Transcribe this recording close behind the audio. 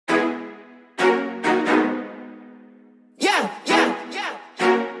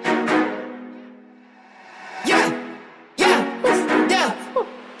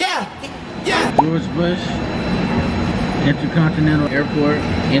George Bush Intercontinental Airport,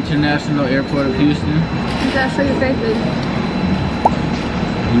 International Airport of Houston. You gotta show your face, baby.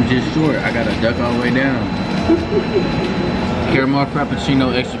 You just short. I gotta duck all the way down. Caramel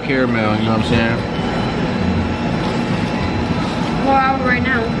Frappuccino, extra caramel, you know what I'm saying? 4 hours right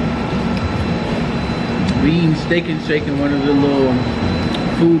now. We eating Steak and Shake in one of the little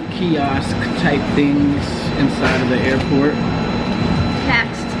food kiosk type things inside of the airport.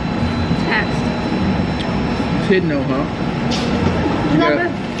 Taxed. Hidden no, huh? Never.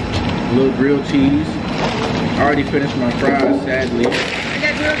 A little grilled cheese. I already finished my fries, sadly. I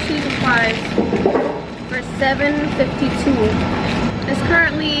got grilled cheese and fries for $7.52. It's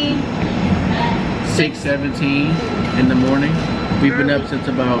currently 6:17 in the morning. We've been up since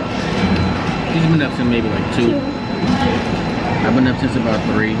about, he's been up since maybe like 2. I've been up since about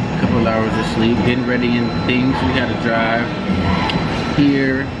 3. A couple of hours of sleep, getting ready and things. We had to drive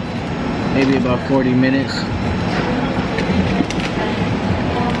here, maybe about 40 minutes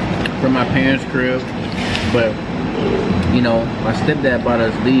from my parents' crib. But, you know, my stepdad bought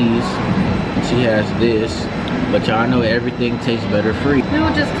us these. She has this. But y'all know everything tastes better free. We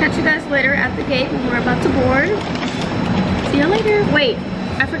will just catch you guys later at the gate when we're about to board. See you later. Wait,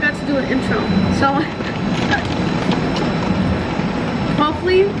 I forgot to do an intro. So,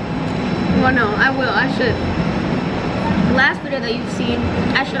 hopefully, well no, I will, I should. The last video that you've seen,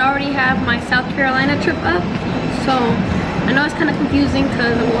 I should already have my South Carolina trip up. So, I know it's kind of confusing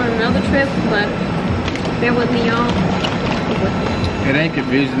because I'm going on another trip, but bear with me, y'all. It ain't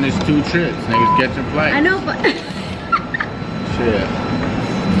confusing, it's 2 trips. Niggas catching flights. I know, but shit.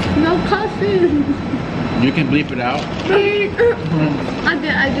 No cussing. You can bleep it out.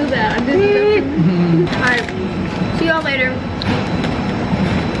 I do that. Alright. See y'all later.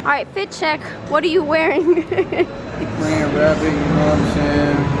 Alright, fit check. What are you wearing? Playing rabbit, you know what I'm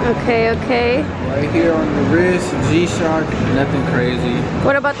saying? Okay. Right here on the wrist, G-Shock, nothing crazy.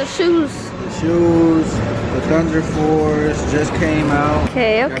 What about the shoes? The shoes, the Thunder Force just came out.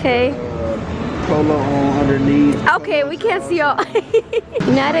 Okay. Polo on underneath. Okay, we can't see y'all.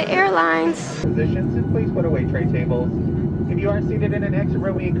 United Airlines. Positions and please put away tray tables. If you are seated in an exit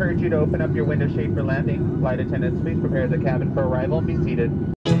row, we encourage you to open up your window shade for landing. Flight attendants, please prepare the cabin for arrival and be seated.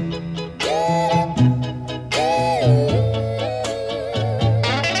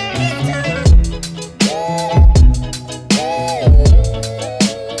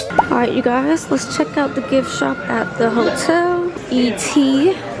 Alright, you guys, let's check out the gift shop at the hotel.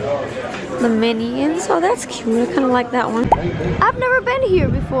 E.T. The Minions. Oh, that's cute. I kind of like that one. I've never been here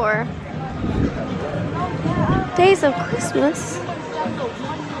before. Days of Christmas.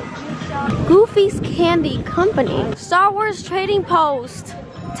 Goofy's Candy Company. Star Wars Trading Post.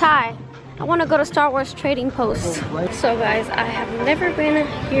 Ty, I want to go to Star Wars Trading Post. So guys, I have never been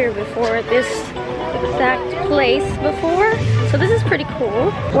here before, this exact place before. So this is pretty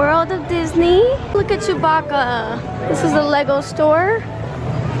cool. World of Disney. Look at Chewbacca. This is a Lego store.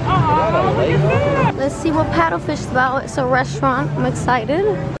 Let's see what Paddlefish is about. It's a restaurant. I'm excited.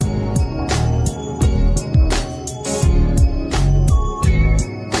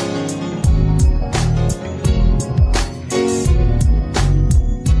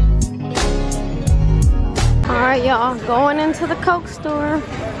 Alright, y'all, going into the Coke store.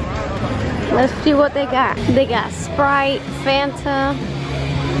 Let's see what they got. They got Sprite, Fanta,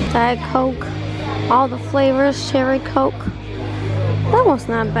 Diet Coke, all the flavors, cherry Coke. That one's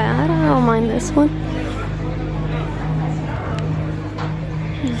not bad. I don't mind this one.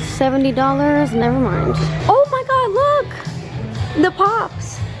 $70, never mind. Oh my god, look! The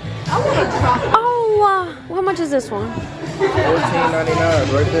Pops. I want to try. Oh, how much is this one?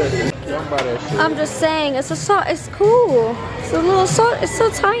 $14.99 right there. Don't buy that shit. I'm just saying, it's cool. It's a little it's so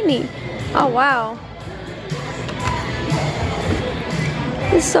tiny. Oh wow.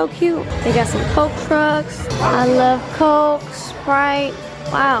 It's so cute. They got some Coke trucks. I love Coke, Sprite.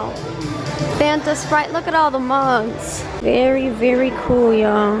 Wow. Fanta, Sprite. Look at all the mugs. Very, very cool,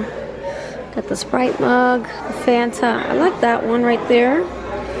 y'all. Got the Sprite mug, the Fanta. I like that one right there.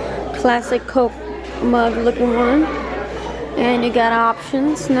 Classic Coke mug looking one. And you got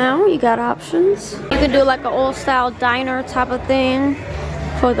options now. You got options. You can do like an old style diner type of thing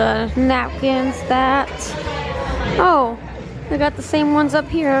for the napkins, that. Oh, I got the same ones up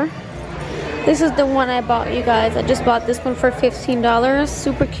here. This is the one I bought, you guys. I just bought this one for $15.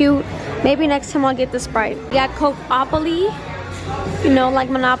 Super cute. Maybe next time I'll get the Sprite. We got Coke-opoly. You know, like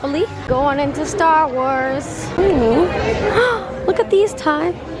Monopoly. Going into Star Wars. Ooh. Look at these,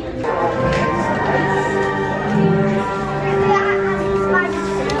 Ty.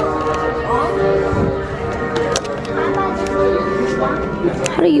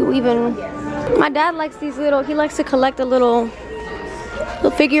 How do you even My dad likes these little, he likes to collect the little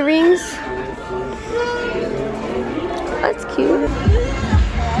figurines. That's cute.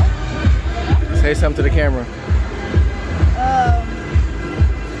 Say something to the camera.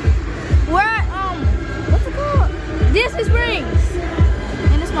 We're at, what's it called? Disney Springs.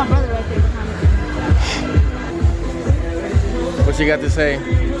 And it's my brother right there behind me. What you got to say?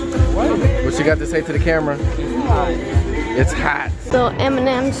 What you got to say to the camera? It's hot. So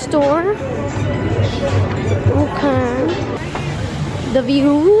M&M store. Okay. The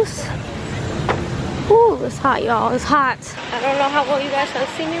views. Ooh, it's hot, y'all. It's hot. I don't know how well you guys can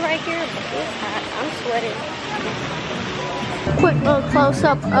see me right here, but it's hot. I'm sweating. Quick little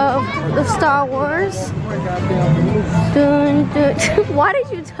close-up of the Star Wars. Dun, dun. Why did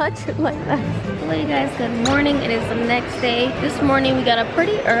you touch it like that? Hello you guys, good morning. It is the next day. This morning we got up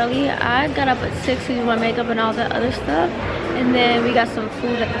pretty early. I got up at 6 to do my makeup and all that other stuff. And then we got some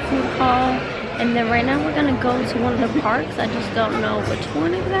food at the food hall. And then right now we're gonna go to one of the parks. I just don't know which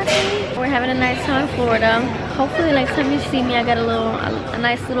one exactly. We're having a nice time in Florida. Hopefully next time you see me I got a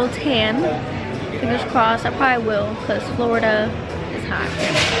nice little tan. Fingers crossed. I probably will because Florida is hot.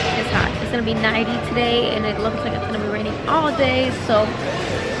 It's hot. It's gonna be 90 today and it looks like it's gonna be raining all day. So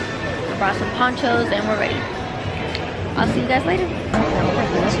I brought some ponchos and we're ready. I'll see you guys later.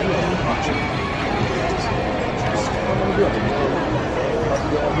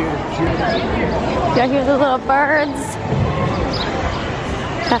 Y'all hear the little birds?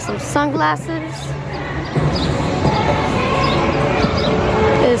 Got some sunglasses.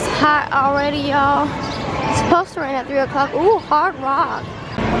 It's hot already, y'all. It's supposed to rain at 3 o'clock. Ooh, hard rock.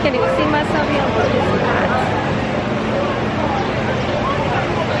 Can't even see myself yet, but it's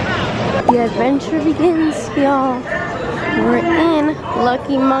hot. The adventure begins, y'all. We're in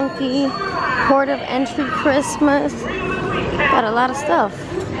Lucky Monkey, Port of Entry Christmas. Got a lot of stuff.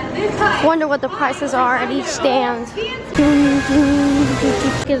 Wonder what the prices are at each stand.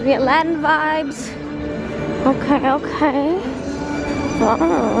 Gives me Aladdin vibes. Okay, okay.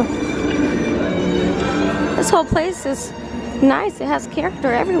 Wow. This whole place is nice. It has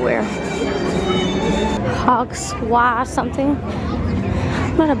character everywhere. Hog Squaw something.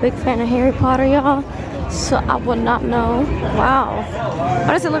 I'm not a big fan of Harry Potter, y'all. So I would not know. Wow.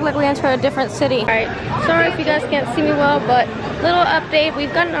 Why does it look like we entered a different city? Alright, sorry if you guys can't see me well, but little update.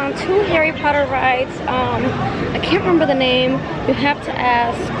 We've gotten on 2 Harry Potter rides. I can't remember the name. You have to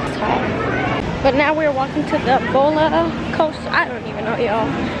ask Tom. But now we're walking to the Bola coaster. I don't even know, y'all.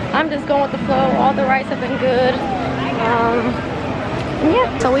 I'm just going with the flow. All the rides have been good.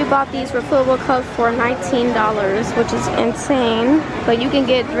 Yeah, so we bought these refillable cups for $19, which is insane. But you can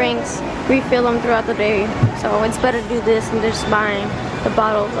get drinks, refill them throughout the day. So it's better to do this than just buying the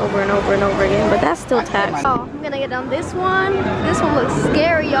bottles over and over and over again. But that's still tax. Oh, I'm gonna get on this one. This one looks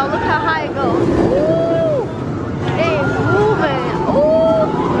scary, y'all. Look how high it goes. Ooh, it's moving. Ooh.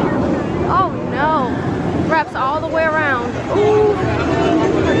 Oh no. Wraps all the way around. Ooh.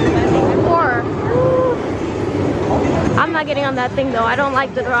 Or, ooh. I'm not getting on that thing though. I don't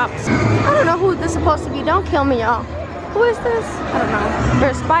like the drops. I don't know who this is supposed to be. Don't kill me, y'all. Who is this? I don't know.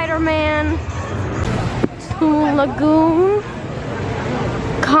 There's Spider-Man, Toon Lagoon,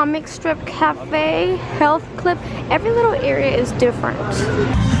 Comic Strip Cafe, Health Clip. Every little area is different.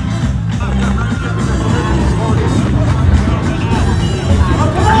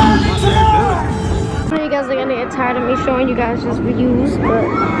 I know you guys are gonna get tired of me showing you guys just views, but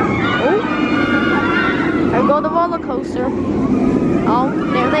oh. There go the roller coaster. Oh,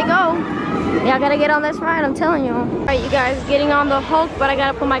 there they go. Yeah, I gotta get on this ride, I'm telling you. Alright, you guys, getting on the Hulk, but I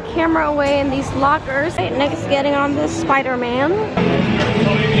gotta put my camera away in these lockers. Right, next, getting on this Spider-Man.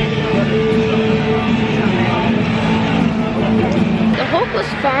 The Hulk was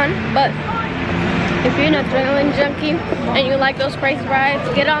fun, but if you're an adrenaline junkie and you like those crazy rides,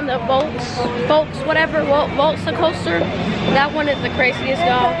 get on the Volts, whatever, Voltsa-coaster. That one is the craziest,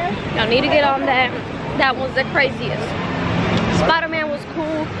 y'all. Y'all need to get on that. That was the craziest. Spider-Man was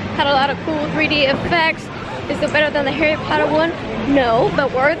cool, had a lot of cool 3D effects. Is it better than the Harry Potter one? No,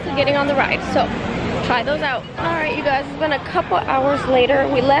 but worth getting on the ride. So try those out. Alright you guys, it's been a couple hours later.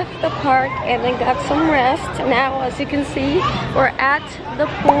 We left the park and then got some rest. Now as you can see, we're at the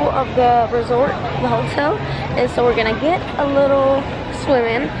pool of the resort, the hotel. And so we're gonna get a little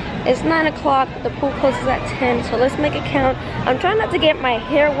swimming. It's 9 o'clock, the pool closes at 10, so let's make it count. I'm trying not to get my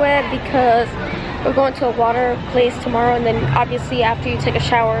hair wet because we're going to a water place tomorrow, and then obviously after you take a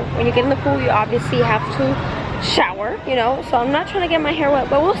shower, when you get in the pool, you obviously have to shower, you know, so I'm not trying to get my hair wet,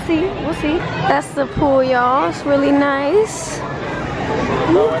 but we'll see, we'll see. That's the pool, y'all. It's really nice.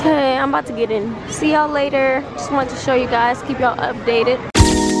 Okay, I'm about to get in. See y'all later. Just wanted to show you guys, keep y'all updated.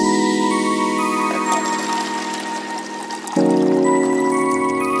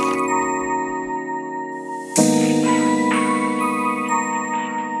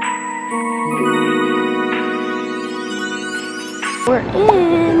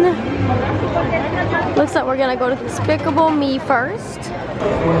 Looks like we're gonna go to Despicable Me first.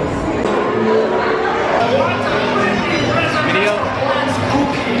 Video.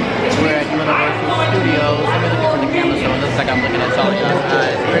 We're at Universal Studios. I'm looking for the camera, so it looks like I'm looking at Sonia's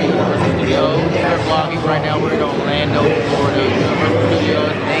eyes. We're at Universal Studios. We're vlogging right now. We're in Orlando, Florida. Universal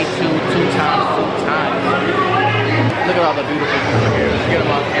Studios. Day 2, 2 times. Look at all the beautiful people here. Let's get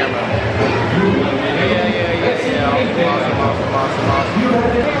them on camera. Yeah. Awesome.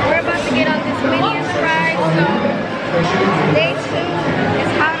 We're about to get on this Minions ride, so day 2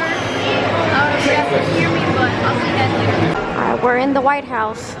 is hotter. I don't know if you guys can hear me, but I'll see that later. Alright, we're in the White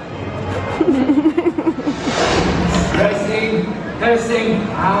House. Testing.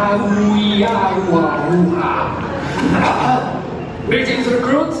 Greetings,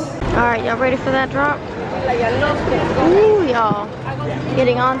 recruits. Alright, y'all ready for that drop? Ooh, y'all.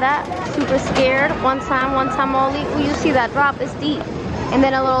 Getting on that. Super scared. One time only. Ooh, you see that drop is deep. And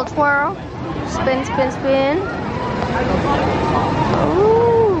then a little twirl. Spin.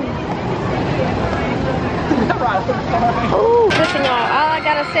 Ooh. Ooh, listen y'all, all I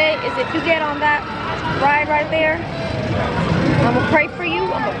gotta say is if you get on that ride right there, I'm gonna pray for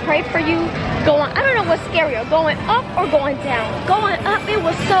you. Going, I don't know what's scarier, going up or going down. Going up, it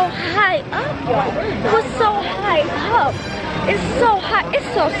was so high up, y'all. It was so high up. It's so high,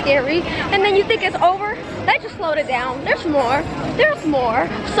 it's so scary. And then you think it's over, they just slowed it down. There's more,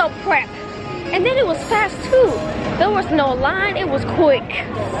 so prep. And then it was fast too. There was no line, it was quick.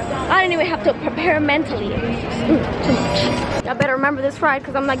 I didn't even have to prepare mentally. It was just, too much. Y'all better remember this ride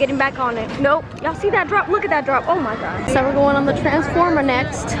because I'm not getting back on it. Nope. Y'all see that drop? Look at that drop. Oh my god. So we're going on the Transformer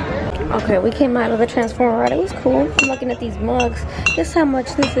next. Okay, we came out of the Transformer ride. It was cool. I'm looking at these mugs. Guess how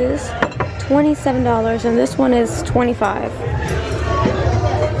much this is? $27, and this one is $25.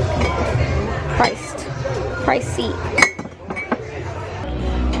 Pricey.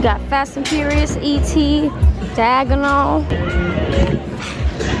 Got Fast and Furious, E.T., Diagonal.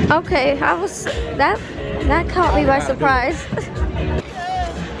 Okay, that caught me by surprise.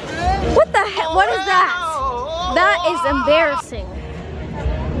 What the heck? What is that? That is embarrassing.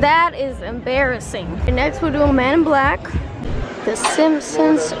 That is embarrassing. And next we're doing Man in Black, The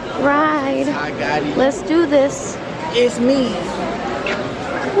Simpsons ride. I got it. Let's do this. It's me.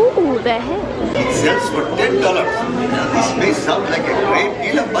 Ooh, the heck. It sells for $10. This may sound like a great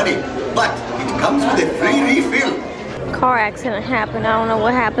deal of money, but it comes with a free refill. Car accident happened. I don't know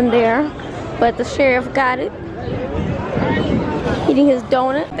what happened there, but the sheriff got it. Eating his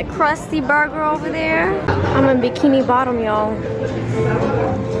donut. The Krusty Burger over there. I'm in Bikini Bottom, y'all.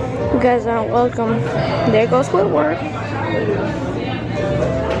 You guys aren't welcome. There goes Squidward.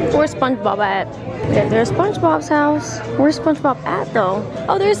 Where's SpongeBob at? There's SpongeBob's house. Where's SpongeBob at though?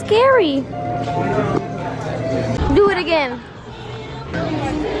 Oh, there's Gary. Do it again.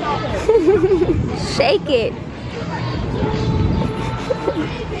 Shake it.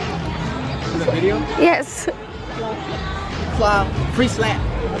 Is that video? Yes. Fly, free slap.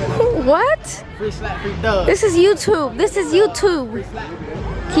 What? Free slap, free dub. This is YouTube. This is YouTube.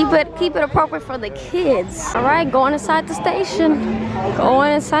 Keep it appropriate for the kids. All right, going inside the station.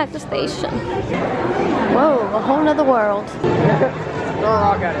 Going inside the station. Whoa, a whole nother world.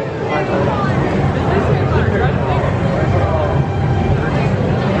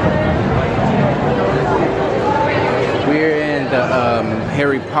 We're in the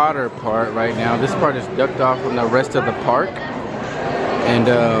Harry Potter part right now. This part is ducked off from the rest of the park. And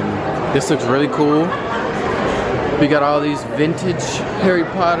this looks really cool. We got all these vintage Harry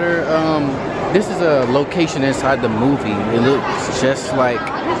Potter. This is a location inside the movie. It looks just like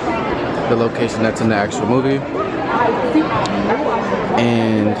the location that's in the actual movie.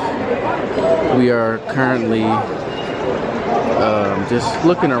 And we are currently just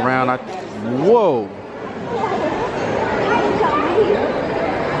looking around. Whoa!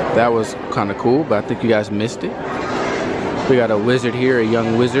 That was kind of cool, but I think you guys missed it. We got a wizard here, a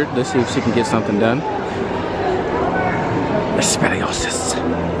young wizard. Let's see if she can get something done. Expelliarmus.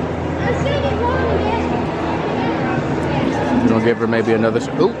 We're gonna give her maybe another.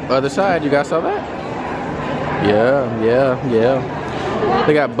 Ooh, other side. You guys saw that? Yeah.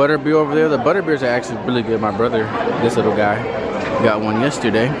 They got Butterbeer over there. The Butterbeers are actually really good. My brother, this little guy, got one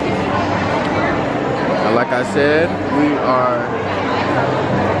yesterday. And like I said, we are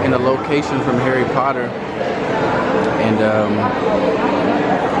in a location from Harry Potter, and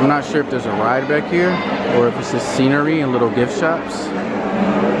I'm not sure if there's a ride back here or if it's just scenery and little gift shops,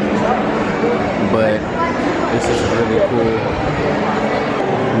 but this is really cool.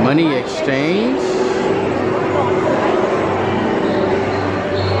 Money exchange.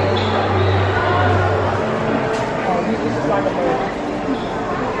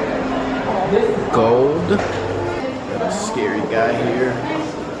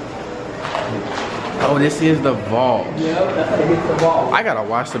 Oh, this is the vault. I gotta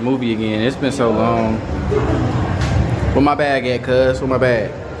watch the movie again. It's been so long. Where my bag at, cuz? Where my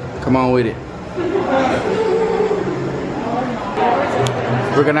bag? Come on with it.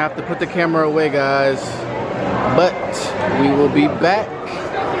 We're gonna have to put the camera away, guys. But we will be back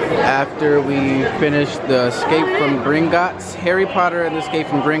after we finish the Escape from Gringotts. Harry Potter and the Escape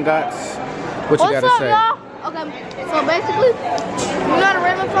from Gringotts. What you gotta say? Y'all? Okay, so basically, you got a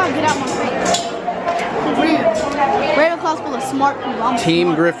Ravenclaw, get out my face. Ravenclaw's full of smart people.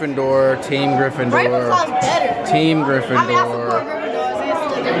 Team Gryffindor, Team Gryffindor. Ravenclaw's better. Team I mean, I support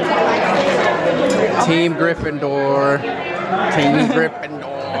Gryffindor. Team Gryffindor. Team Gryffindor.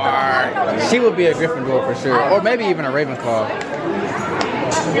 She would be a Gryffindor for sure. Or maybe even a Ravenclaw.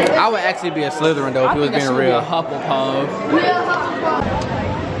 I would actually be a Slytherin though if he was being real. A Hufflepuff.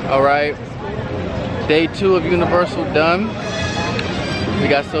 Alright. Day 2 of Universal done. We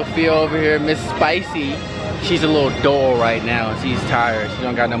got Sophia over here, Miss Spicy. She's a little dull right now. She's tired. She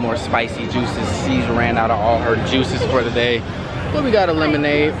don't got no more spicy juices. She's ran out of all her juices for the day. But we got a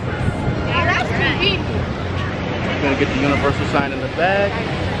lemonade. Gonna get the Universal sign in the bag.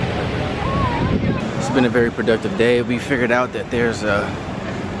 It's been a very productive day. We figured out that there's a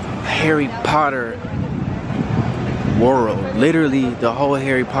Harry Potter world. Literally the whole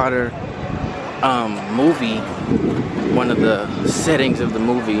Harry Potter movie, one of the settings of the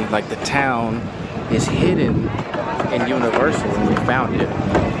movie, like the town, is hidden in Universal, and we found it.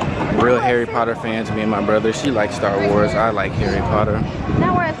 Real Harry Potter fans, me and my brother. She likes Star Wars, I like Harry Potter.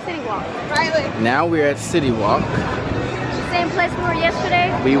 Now we're at City Walk. Now we're at City Walk. Same place we were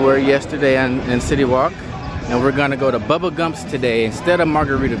yesterday. We were yesterday in City Walk, and we're gonna go to Bubba Gump's today instead of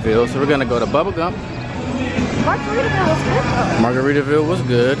Margaritaville. So we're gonna go to Bubba Gump. Margaritaville was good though. Margaritaville was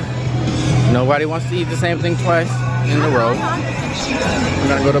good. Nobody wants to eat the same thing twice in a row. We're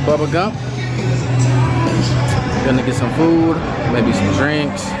gonna go to Bubba Gump. We're gonna get some food, maybe some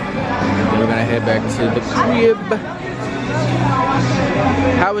drinks. Then we're gonna head back to the crib.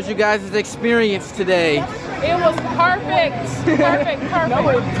 How was you guys' experience today? It was perfect.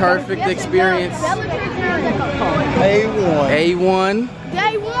 Perfect experience. A1. A1.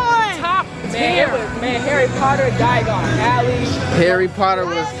 Day 1. Top man, Harry Potter, Diagon Alley. Harry Potter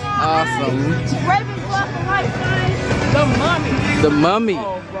was awesome. Ravenclaw for life, guys. The Mummy. The Mummy.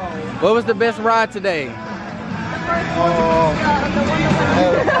 Oh, bro. What was the best ride today?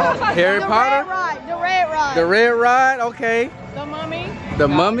 Harry Potter? The red ride. The red ride? Okay. The Mummy. The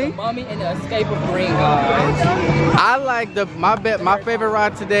Mummy? The Mummy and the Escape of Gringotts. I like my favorite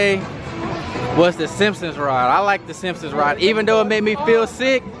ride today was the Simpsons ride. I like the Simpsons ride. Even though it made me feel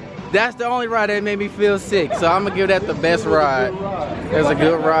sick, that's the only ride that made me feel sick. So I'm gonna give that the best ride. It was a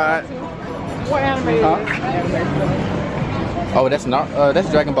good ride. What animated? Oh, that's not that's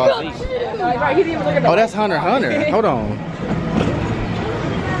Dragon Ball Z. Oh, that's Hunter x Hunter. Hold on.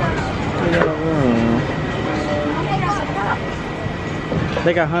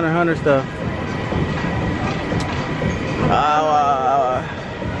 They got Hunter x Hunter stuff.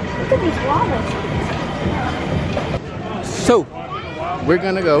 Look at these walnuts. So, we're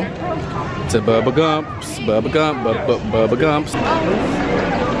gonna go to Bubba Gump's, Bubba Gump's,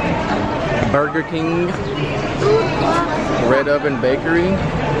 Burger King, Red Oven Bakery,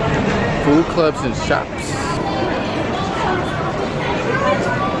 food clubs and shops.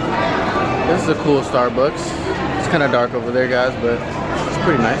 This is a cool Starbucks. It's kind of dark over there, guys, but it's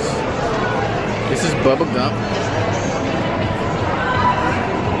pretty nice. This is Bubba Gump.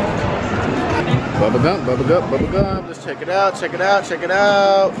 Bubba Gump, Bubba Gump, Bubba Gump. Let's check it out, check it out, check it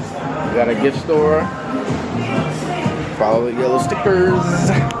out. We got a gift store. Follow the yellow stickers.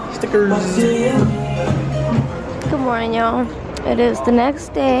 Stickers. Good morning, y'all. It is the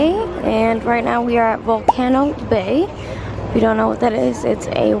next day, and right now we are at Volcano Bay. If you don't know what that is, it's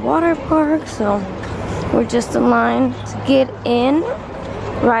a water park, so we're just in line to get in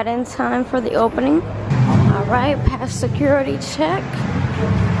right in time for the opening. All right, past security check.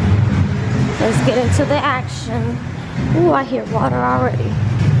 Let's get into the action. Ooh, I hear water already.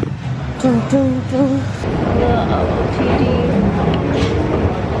 Dun, dun, dun.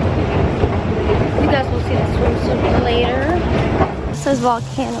 You guys will see the swimsuit later. It says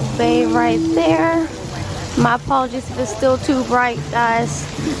Volcano Bay right there. My apologies if it's still too bright, guys.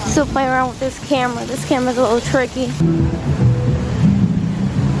 Still playing around with this camera. This camera's a little tricky.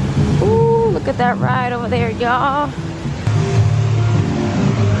 Ooh, look at that ride over there, y'all.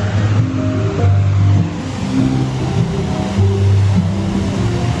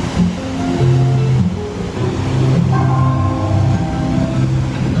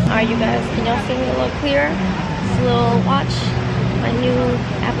 Alright, you guys, can y'all see me a little clearer? This little watch, my new new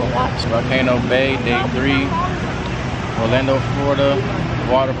Apple Watch. Volcano Bay, day 3. Orlando, Florida.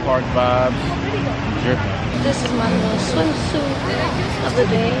 Water park vibes. Dripping. This is my little swimsuit of the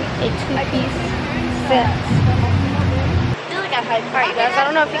day. A 2-piece set. I feel like I hyped. Alright, you guys, I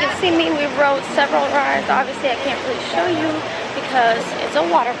don't know if you can see me. We rode several rides. Obviously, I can't really show you because it's a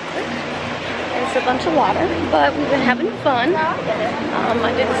water park. And it's a bunch of water. But we've been having fun.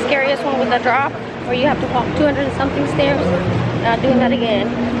 I did the scariest one with the drop where you have to walk 200 and something stairs. Not doing that again.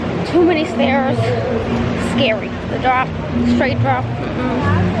 Too many stairs. Scary. The drop, straight drop.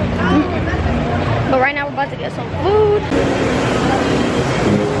 But right now we're about to get some food.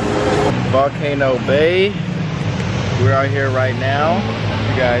 Volcano Bay. We're out here right now.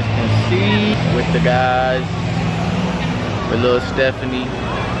 You guys can see with the guys. With little Stephanie.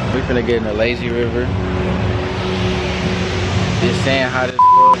 We finna get in the lazy river. Just saying how this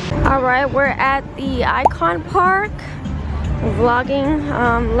fuck. Alright, we're at the Icon Park. We're vlogging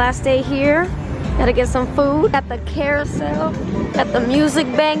last day here. Gotta get some food. Got the carousel. Got the music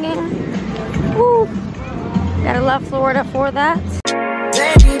banging. Woo. Gotta love Florida for that.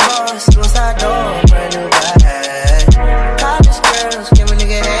 Lady boss, suicide door, brand new bag. College girls, give a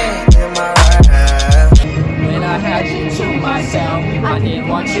nigga head in my ride. When I had you to myself, I didn't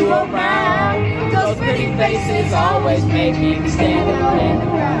want you around. Those pretty faces always make me stand around.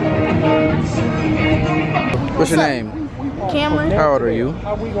 What's your name? Cameron, How old are you?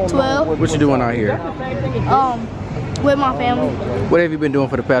 12. What you doing out here? With my family What have you been doing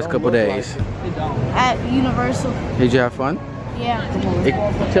for the past couple days? at Universal. Did you have fun? Yeah.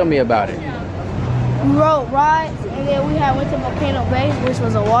 Tell me about it. We rode rides, and then we went to Volcano Bay, which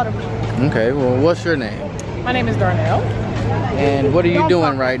was a water park. Okay, well, what's your name? My name is Darnell. And what are you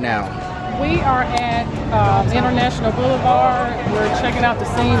doing right now? We are at International Boulevard. We're checking out the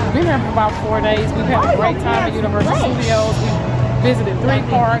scenes. We've been here for about 4 days. We've had a great time at Universal Studios. We visited 3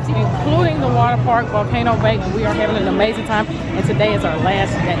 parks, including the water park, Volcano Bay. We are having an amazing time, and today is our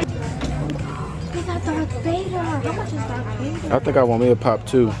last day. We got Darth Vader. How much is Darth Vader? I think I want me a pop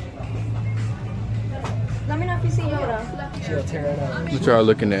too. Let me know if you see Yoda. What y'all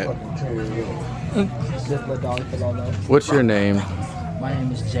looking at? What's your name? My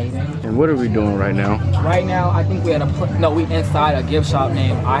name is Jaden. And what are we doing right now? Right now, I think we inside a gift shop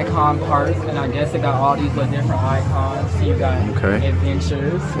named Icon Park, and I guess it got all these little different icons. So you got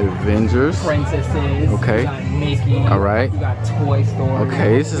Avengers, princesses, okay, you got Mickey, all right, you got Toy Story.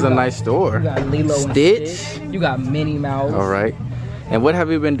 Okay, this is a nice store. You got Lilo Stitch, and you got Minnie Mouse. All right. And what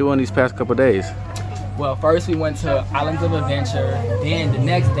have you been doing these past couple days? Well, first we went to Islands of Adventure. Then the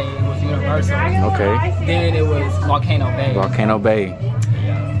next day it was Universal. Okay. Then it was Volcano Bay. Volcano Bay.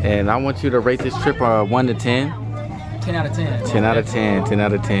 And I want you to rate this trip 1 to 10. 10 out of 10. 10 out of 10, 10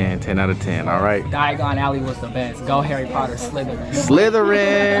 out of 10, 10 out of 10. All right. Diagon Alley was the best. Go Harry Potter, Slytherin.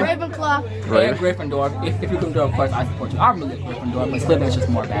 Slytherin. Ravenclaw. And Gryffindor. If you're Gryffindor, of course, I support you. I'm really Gryffindor, but Slytherin's just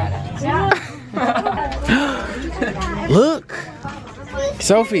more badass. Look.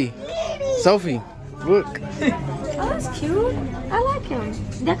 Sophie. Sophie. Look. Oh, that's cute. I like him.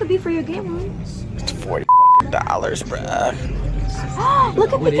 That could be for your game room. It's $40, bruh. Oh,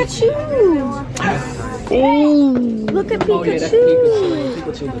 look at Pikachu. Ooh. Look at Pikachu. Oh, yeah, that's Pikachu.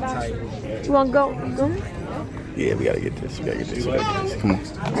 Pikachu looks tight. You want to go? Yeah, we gotta get this. We gotta get this. We gotta get this. Come on.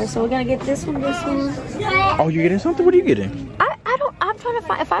 All right, so we're gonna get this one, this one. Oh, you getting something? What are you getting? I'm trying to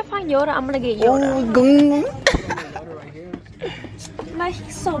find. If I find Yoda, I'm gonna get Yoda. Like,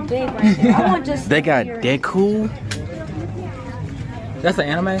 he's so big right there. I want just. They got Deku. That's an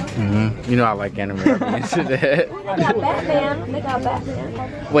anime? Mm-hmm. You know I like anime. I'm into that. They got Batman. They got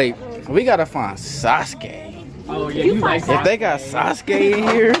Batman. Wait, we gotta find Sasuke. Oh yeah, you like If they got Sasuke in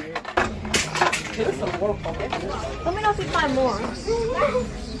here. Let me know if you find more.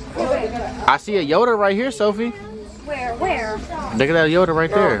 I see a Yoda right here, Sophie. Where? Look at that Yoda right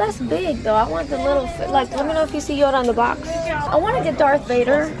Oh, there. that's big though. I want the little, like, let me know if you see Yoda on the box. I want to get Darth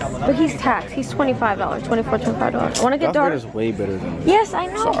Vader, but he's taxed. He's $25, $24, $25. I want to get Darth Darth. Vader's way better than. Yes, I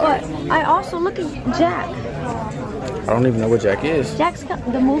know, but I also look at Jack. I don't even know what Jack is. Jack's got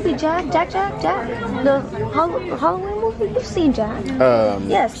the movie Jack. The Halloween movie. You've seen Jack?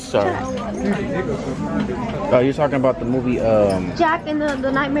 Yes. Sorry. Jack. Oh, you're talking about the movie Jack in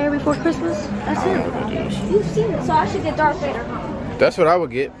the Nightmare Before Christmas. That's him. You've seen it, so I should get Darth Vader. That's what I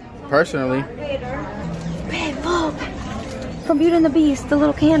would get, personally. Vader. Babe, look. From Beauty and the Beast, the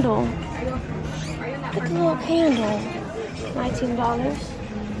little candle. Look at the little candle. $19.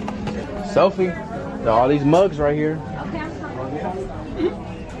 Sophie, there are all these mugs right here. Okay, I'm coming.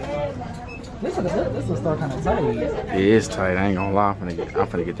 This is still kind of tight. It is tight. I ain't gonna lie. I'm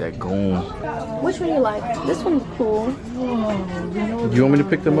finna get that goon. Which one do you like? This one's cool. Do you want me to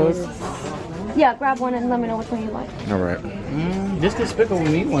pick them up? Yeah, grab one and let me know which one you like. All right. This Despicable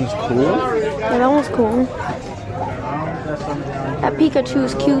Me one's cool. Yeah, that one's cool. That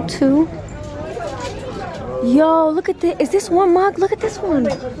Pikachu's cute too. Yo, look at this. Is this one mug? Look at this one.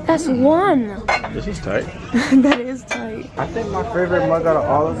 That's one. This is tight. That is tight. I think my favorite mug out of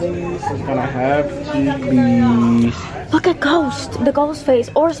all of these is gonna have to be... Look at Ghost. The Ghost face.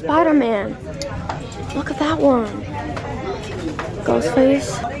 Or Spider-Man. Look at that one. Ghost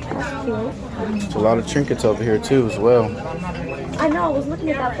face. That's cute. There's a lot of trinkets over here too as well. I know. I was looking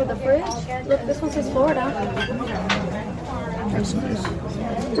at that for the fridge. Look, this one says Florida. That's nice.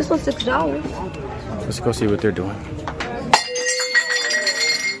 This one's $6. Let's go see what they're doing.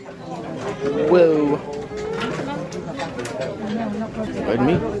 Whoa. Like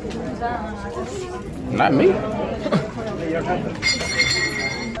me? Not me.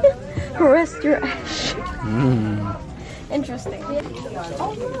 Rest your ash. Interesting.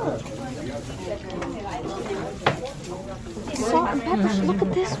 Oh, look. Salt and pepper. Look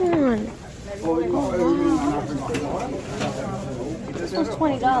at this one. Oh, wow. This one's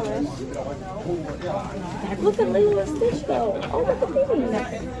 $20. Look at Lilo and Stitch though. Oh, look at these.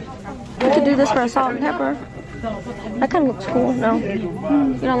 We could do this for a salt and pepper. That kind of looks cool. No? You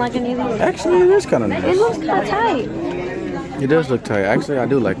don't like any of these? Actually, it is kind of nice. It looks kind of tight. It does look tight. Actually, I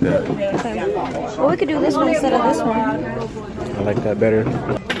do like that. Okay. Well, we could do this one instead of this one. I like that better.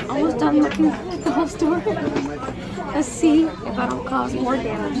 Almost done looking at the whole store. Let's see if I don't cause more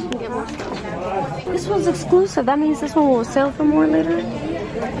damage and get more stuff. This one's exclusive. That means this one will sell for more later.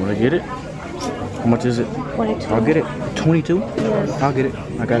 Want to get it? How much is it? 22. I'll get it. 22? Yes. I'll get it.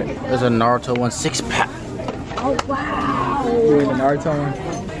 I got it. There's a Naruto one 6-pack. Oh, wow. You want the Naruto one?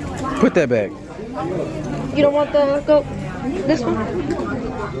 Put that back. You don't want the go this one?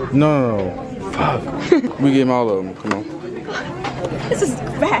 No. Fuck. We get them all of them. Come on. This is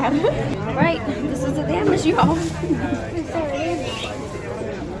bad. All right, this is the damage, y'all.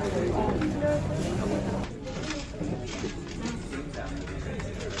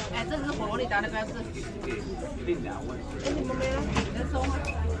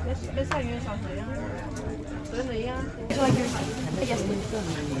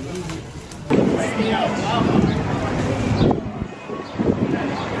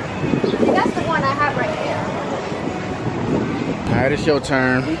 That's the one I have right here. All right, it's your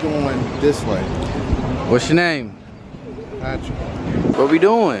turn. We going this way. What's your name? Patrick. What we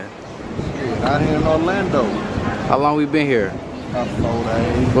doing? Out here in Orlando. How long we been here? About 4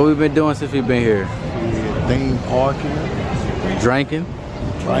 days. What we been doing since we been here? Theme parking. Drinking.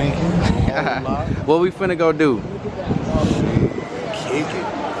 What we finna go do? Kick it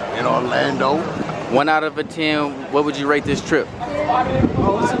in Orlando. 1 out of 10, what would you rate this trip?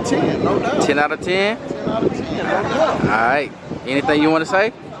 Oh, it's a 10, no doubt. 10 out of 10? 10 out of 10, no doubt. Alright. Anything you want to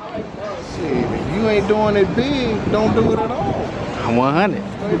say? Shit, if you ain't doing it big, don't do it at all. I'm 100.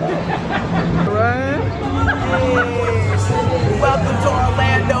 Welcome to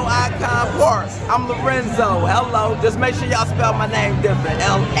Orlando Icon Park. I'm Lorenzo. Hello. Just make sure y'all spell my name different.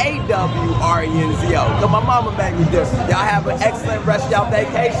 L-A-W-R-E-N-Z-O. Cause my mama made me different. Y'all have an excellent rest of y'all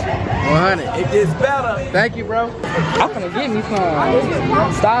vacation. 100. It gets better. Thank you, bro. I'm gonna get me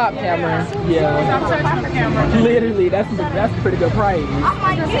some. Stop, Cameron. Yeah. Literally, that's a pretty good price.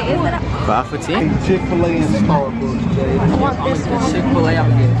 5 for 10. Chick-fil-A and Starbucks, Jay. I want this one. Chick-fil-A, I'm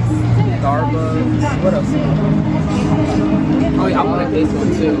gonna get Starbucks. What else? Oh yeah, I want this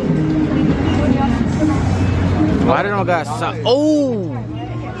one too. Why they don't got some? Oh!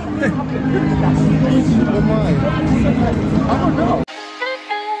 I don't know.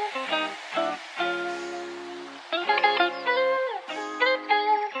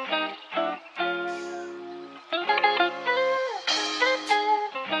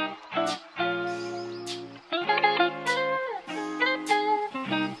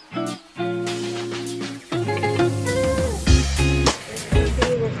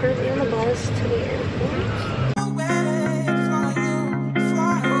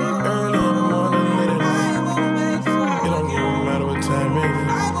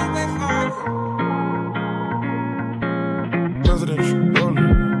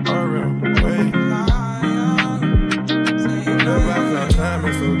 Time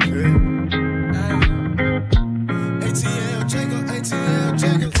is okay.